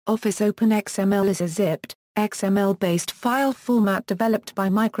Office Open XML is a zipped, XML-based file format developed by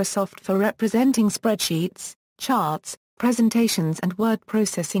Microsoft for representing spreadsheets, charts, presentations and word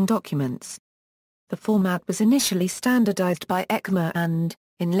processing documents. The format was initially standardized by Ecma and,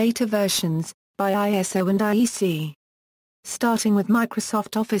 in later versions, by ISO and IEC. Starting with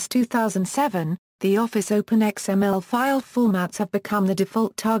Microsoft Office 2007, the Office Open XML file formats have become the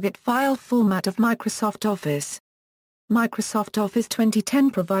default target file format of Microsoft Office. Microsoft Office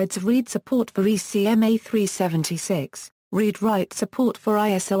 2010 provides read support for Ecma 376, read-write support for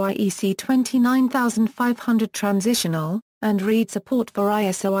ISO IEC 29500 Transitional, and read support for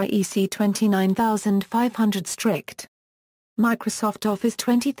ISO IEC 29500 Strict. Microsoft Office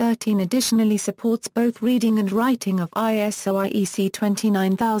 2013 additionally supports both reading and writing of ISO IEC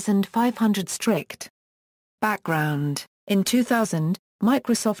 29500 Strict. Background: in 2000,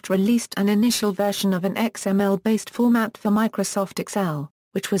 Microsoft released an initial version of an XML-based format for Microsoft Excel,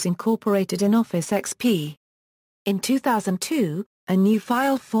 which was incorporated in Office XP. In 2002, a new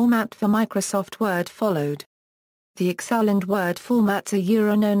file format for Microsoft Word followed. The Excel and Word formats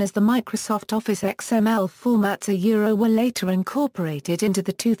known as the Microsoft Office XML formats were later incorporated into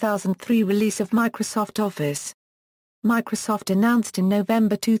the 2003 release of Microsoft Office. Microsoft announced in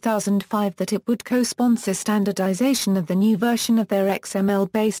November 2005 that it would co-sponsor standardization of the new version of their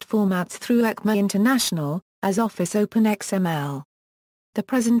XML-based formats through Ecma International, as Office Open XML. The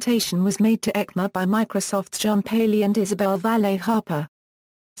presentation was made to Ecma by Microsoft's John Paley and Isabel Valle-Harper.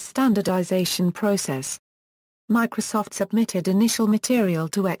 Standardization process. Microsoft submitted initial material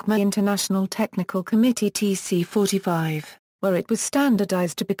to Ecma International Technical Committee TC45, where it was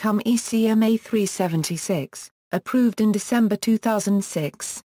standardized to become Ecma 376. Approved in December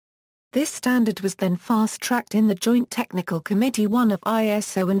 2006. This standard was then fast-tracked in the Joint Technical Committee 1 of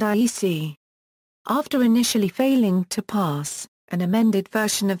ISO and IEC. After initially failing to pass, an amended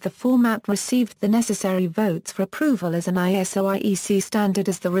version of the format received the necessary votes for approval as an ISO IEC standard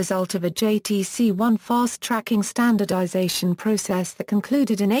as the result of a JTC1 fast-tracking standardization process that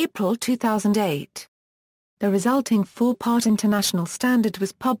concluded in April 2008. The resulting four-part international standard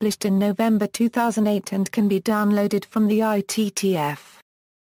was published in November 2008 and can be downloaded from the ITTF.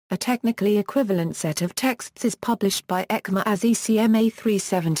 A technically equivalent set of texts is published by Ecma as Ecma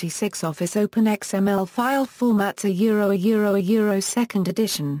 376 Office Open XML file formats a second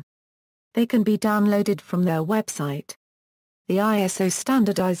edition. They can be downloaded from their website. The ISO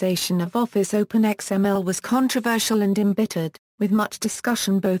standardization of Office Open XML was controversial and embittered, with much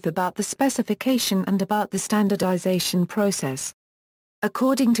discussion both about the specification and about the standardization process.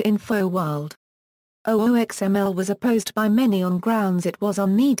 According to InfoWorld, OOXML was opposed by many on grounds it was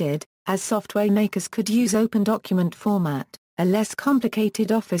unneeded, as software makers could use Open Document Format, a less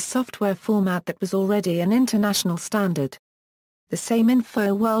complicated Office software format that was already an international standard. The same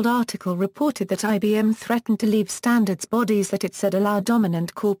InfoWorld article reported that IBM threatened to leave standards bodies that it said allow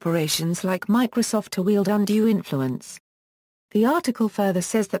dominant corporations like Microsoft to wield undue influence. The article further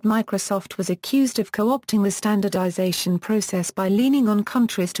says that Microsoft was accused of co-opting the standardization process by leaning on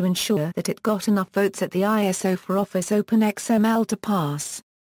countries to ensure that it got enough votes at the ISO for Office Open XML to pass.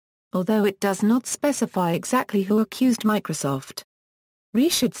 Although it does not specify exactly who accused Microsoft.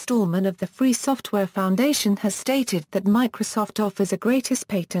 Richard Stallman of the Free Software Foundation has stated that Microsoft offers a gratis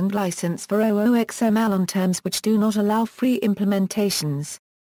patent license for OOXML on terms which do not allow free implementations.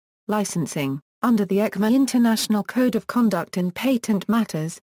 Licensing. Under the Ecma International Code of Conduct in Patent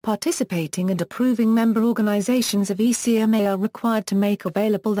Matters, participating and approving member organizations of Ecma are required to make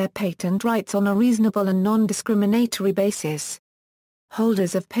available their patent rights on a reasonable and non-discriminatory basis.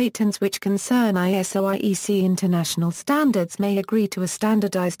 Holders of patents which concern ISO IEC international standards may agree to a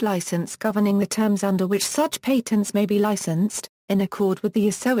standardized license governing the terms under which such patents may be licensed, in accord with the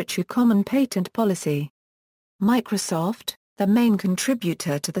ISO Common Patent Policy. Microsoft, the main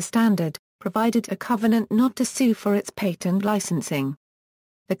contributor to the standard, provided a covenant not to sue for its patent licensing.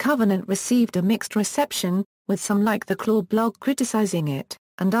 The covenant received a mixed reception, with some like the Claw blog criticizing it,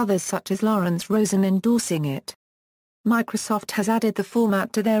 and others such as Lawrence Rosen endorsing it. Microsoft has added the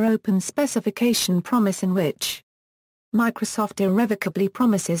format to their open specification promise in which Microsoft irrevocably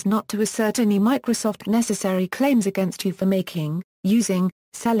promises not to assert any Microsoft necessary claims against you for making, using,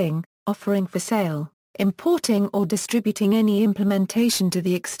 selling, offering for sale, importing or distributing any implementation to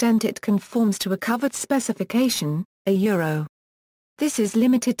the extent it conforms to a covered specification, a This is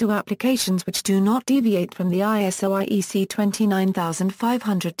limited to applications which do not deviate from the ISO IEC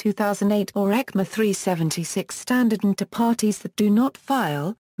 29500-2008 or Ecma 376 standard and to parties that do not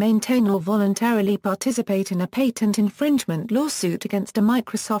file, maintain or voluntarily participate in a patent infringement lawsuit against a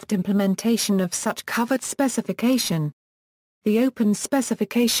Microsoft implementation of such covered specification. The Open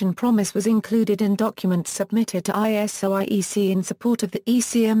Specification Promise was included in documents submitted to ISO IEC in support of the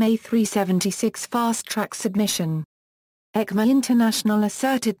ECMA 376 fast-track submission. Ecma International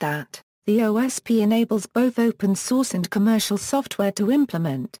asserted that the OSP enables both open source and commercial software to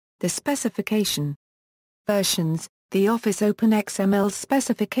implement the specification. Versions. The Office Open XML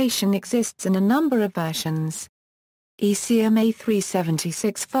specification exists in a number of versions. ECMA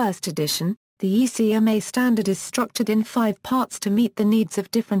 376 First Edition. The ECMA standard is structured in 5 parts to meet the needs of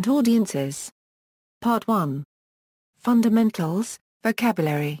different audiences. Part 1. Fundamentals,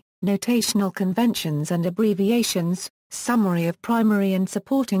 vocabulary, notational conventions and abbreviations, summary of primary and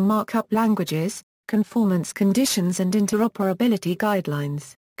supporting markup languages, conformance conditions and interoperability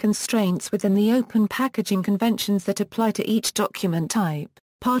guidelines, constraints within the open packaging conventions that apply to each document type.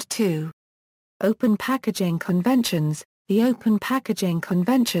 Part 2. Open packaging conventions. The open packaging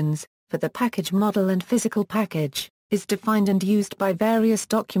conventions, for the package model and physical package, is defined and used by various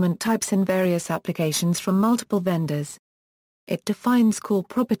document types in various applications from multiple vendors. It defines core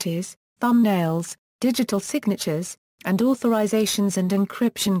properties, thumbnails, digital signatures, and authorizations and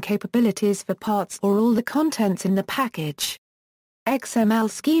encryption capabilities for parts or all the contents in the package. XML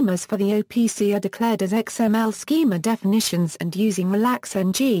schemas for the OPC are declared as XML schema definitions and using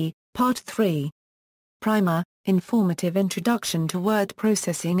RelaxNG. Part 3. Primer, informative introduction to word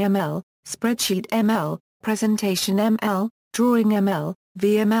processing ML, spreadsheet ML, presentation ML, drawing ML,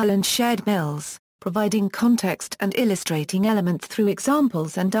 VML and shared MLs, providing context and illustrating elements through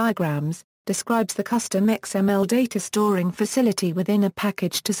examples and diagrams, describes the custom XML data storing facility within a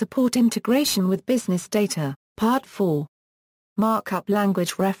package to support integration with business data. Part 4. Markup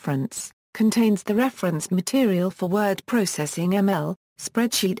language reference, contains the reference material for word processing ML,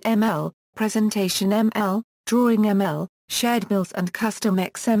 spreadsheet ML, presentation ML, drawing ML, shared MLs and custom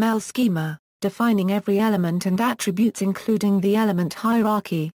XML schema, defining every element and attributes including the element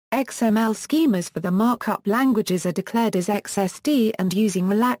hierarchy. XML schemas for the markup languages are declared as XSD and using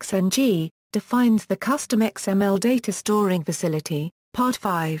RelaxNG, defines the custom XML data storing facility. Part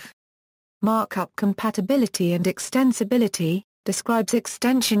 5. Markup compatibility and extensibility, describes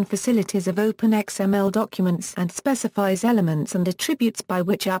extension facilities of OpenXML documents and specifies elements and attributes by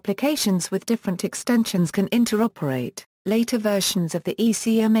which applications with different extensions can interoperate. Later versions of the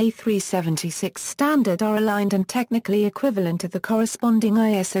ECMA 376 standard are aligned and technically equivalent to the corresponding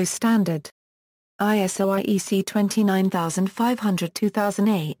ISO standard. ISO IEC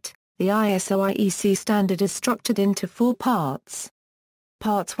 29500-2008. The ISO IEC standard is structured into 4 parts.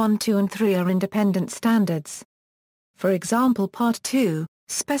 Parts 1, 2 and 3 are independent standards. For example, Part 2,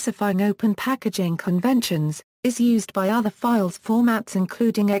 specifying open packaging conventions, is used by other files formats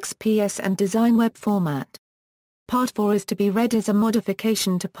including XPS and Design Web format. Part 4 is to be read as a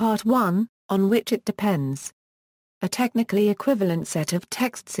modification to Part 1, on which it depends. A technically equivalent set of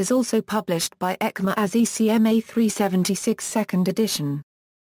texts is also published by Ecma as ECMA 376 Second Edition.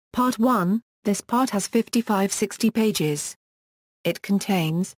 Part 1, this part has 55-60 pages. It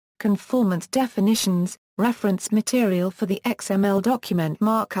contains conformance definitions, reference material for the XML document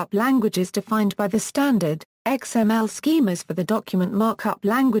markup languages defined by the standard, XML schemas for the document markup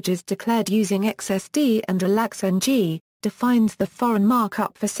languages declared using XSD and RelaxNG, defines the foreign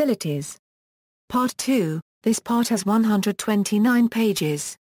markup facilities. Part 2, this part has 129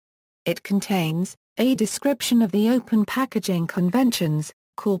 pages. It contains a description of the open packaging conventions,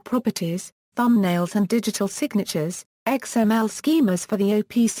 core properties, thumbnails and digital signatures. XML schemas for the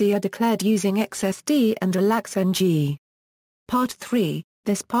OPC are declared using XSD and RelaxNG. Part 3,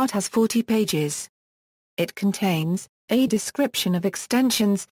 this part has 40 pages. It contains a description of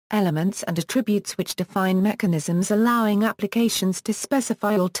extensions, elements and attributes which define mechanisms allowing applications to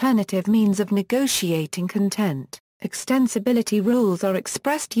specify alternative means of negotiating content. Extensibility rules are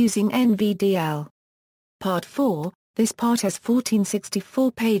expressed using NVDL. Part 4, this part has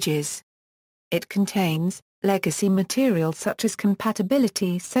 1464 pages. It contains legacy material such as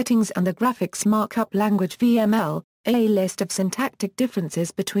compatibility settings and the graphics markup language VML, a list of syntactic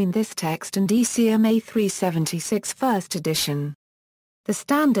differences between this text and ECMA 376 First Edition. The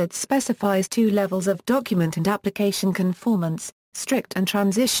standard specifies 2 levels of document and application conformance, strict and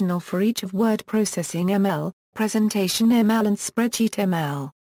transitional for each of word processing ML, presentation ML and spreadsheet ML.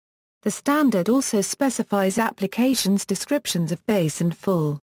 The standard also specifies applications descriptions of base and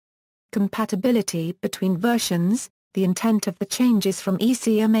full. Compatibility between versions. The intent of the changes from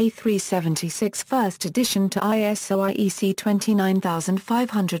ECMA 376 First Edition to ISO IEC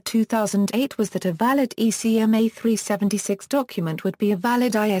 29500-2008 was that a valid ECMA 376 document would be a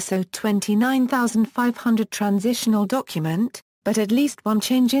valid ISO 29500 transitional document, but at least one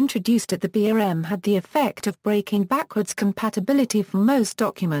change introduced at the BRM had the effect of breaking backwards compatibility for most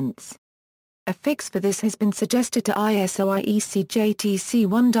documents. A fix for this has been suggested to ISO IEC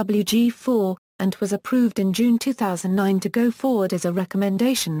JTC1WG4, and was approved in June 2009 to go forward as a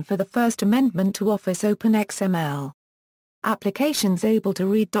recommendation for the first amendment to Office Open XML. Applications able to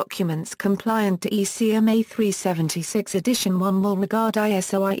read documents compliant to ECMA 376 Edition 1 will regard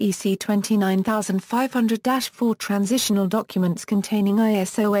ISO IEC 29500-4 transitional documents containing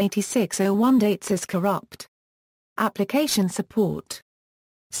ISO 8601 dates as corrupt. Application support.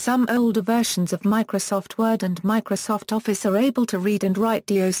 Some older versions of Microsoft Word and Microsoft Office are able to read and write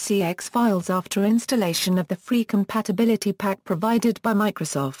docx files after installation of the free compatibility pack provided by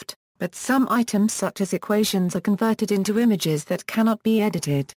Microsoft, but some items such as equations are converted into images that cannot be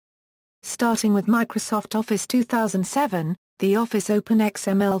edited. Starting with Microsoft Office 2007, the Office Open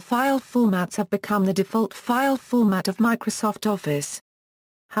XML file formats have become the default file format of Microsoft Office.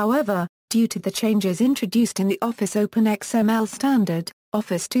 However, due to the changes introduced in the Office Open XML standard,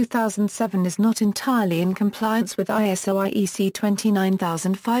 Office 2007 is not entirely in compliance with ISO IEC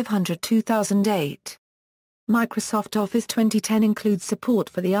 29500-2008. Microsoft Office 2010 includes support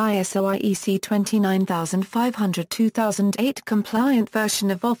for the ISO IEC 29500-2008 compliant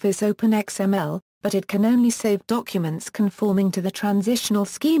version of Office Open XML, but it can only save documents conforming to the transitional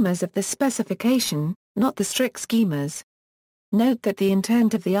schemas of the specification, not the strict schemas. Note that the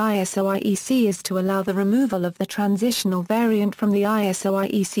intent of the ISO IEC is to allow the removal of the transitional variant from the ISO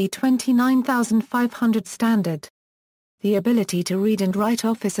IEC 29500 standard. The ability to read and write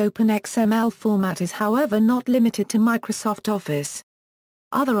Office Open XML format is however not limited to Microsoft Office.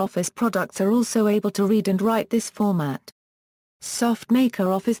 Other Office products are also able to read and write this format. SoftMaker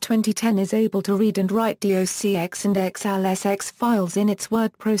Office 2010 is able to read and write docx and xlsx files in its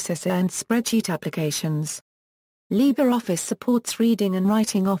word processor and spreadsheet applications. LibreOffice supports reading and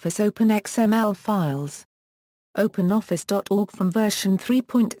writing Office Open XML files. OpenOffice.org from version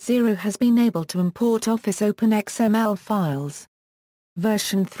 3.0 has been able to import Office Open XML files.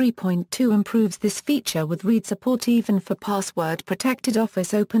 Version 3.2 improves this feature with read support even for password-protected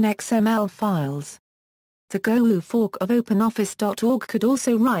Office Open XML files. The Go fork of OpenOffice.org could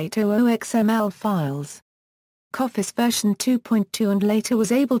also write OOXML files. Office version 2.2 and later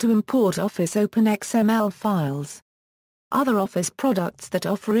was able to import Office Open XML files. Other Office products that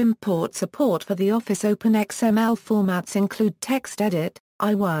offer import support for the Office Open XML formats include TextEdit,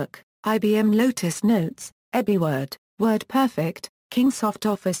 iWork, IBM Lotus Notes, EbiWord, WordPerfect, Kingsoft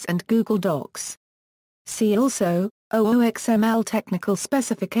Office and Google Docs. See also, OOXML Technical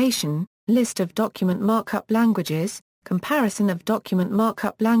Specification, List of document markup languages, Comparison of document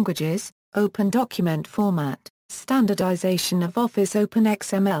markup languages, Open document format, Standardization of Office Open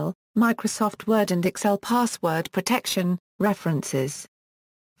XML, Microsoft Word and Excel password protection, references.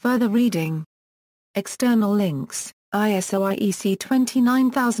 Further reading. External links, ISO IEC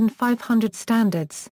 29500 standards.